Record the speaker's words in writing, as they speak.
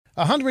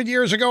100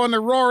 years ago in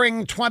the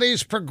roaring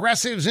 20s,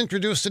 progressives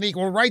introduced an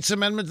equal rights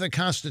amendment to the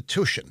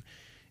Constitution.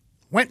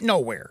 Went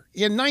nowhere.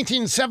 In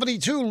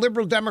 1972,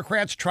 liberal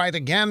Democrats tried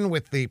again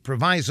with the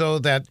proviso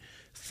that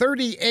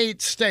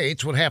 38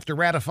 states would have to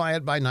ratify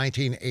it by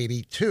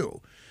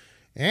 1982.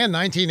 And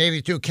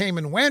 1982 came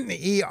and went, and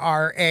the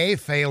ERA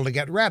failed to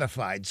get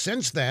ratified.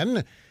 Since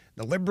then,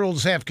 the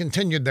liberals have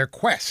continued their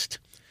quest.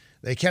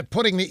 They kept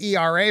putting the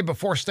ERA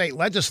before state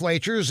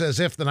legislatures as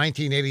if the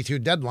 1982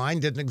 deadline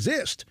didn't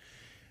exist.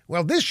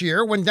 Well, this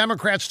year, when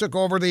Democrats took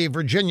over the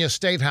Virginia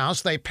State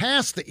House, they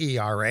passed the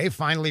ERA,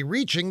 finally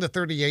reaching the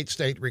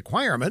 38-state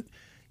requirement,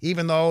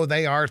 even though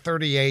they are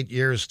 38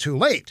 years too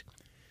late.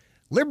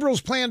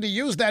 Liberals plan to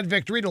use that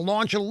victory to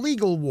launch a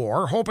legal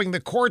war, hoping the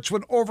courts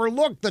would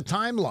overlook the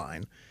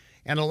timeline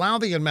and allow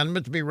the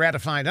amendment to be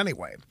ratified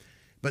anyway.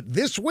 But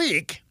this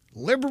week,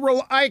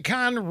 liberal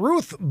icon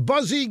Ruth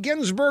Buzzy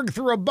Ginsburg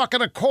threw a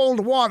bucket of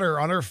cold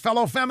water on her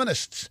fellow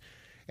feminists.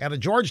 At a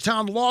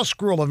Georgetown Law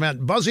School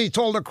event, Buzzy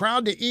told a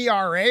crowd the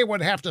ERA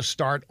would have to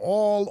start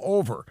all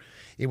over.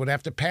 It would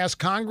have to pass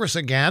Congress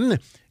again,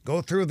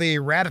 go through the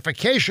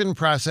ratification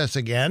process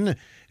again.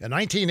 A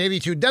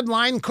 1982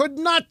 deadline could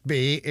not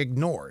be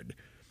ignored.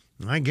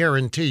 I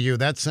guarantee you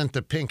that sent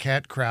the pink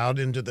hat crowd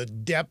into the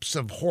depths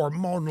of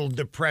hormonal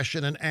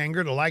depression and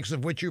anger, the likes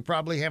of which you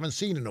probably haven't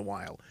seen in a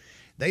while.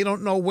 They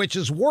don't know which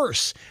is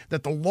worse,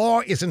 that the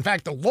law is in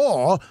fact the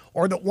law,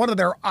 or that one of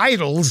their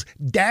idols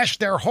dashed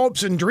their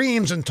hopes and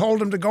dreams and told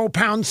them to go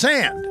pound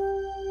sand.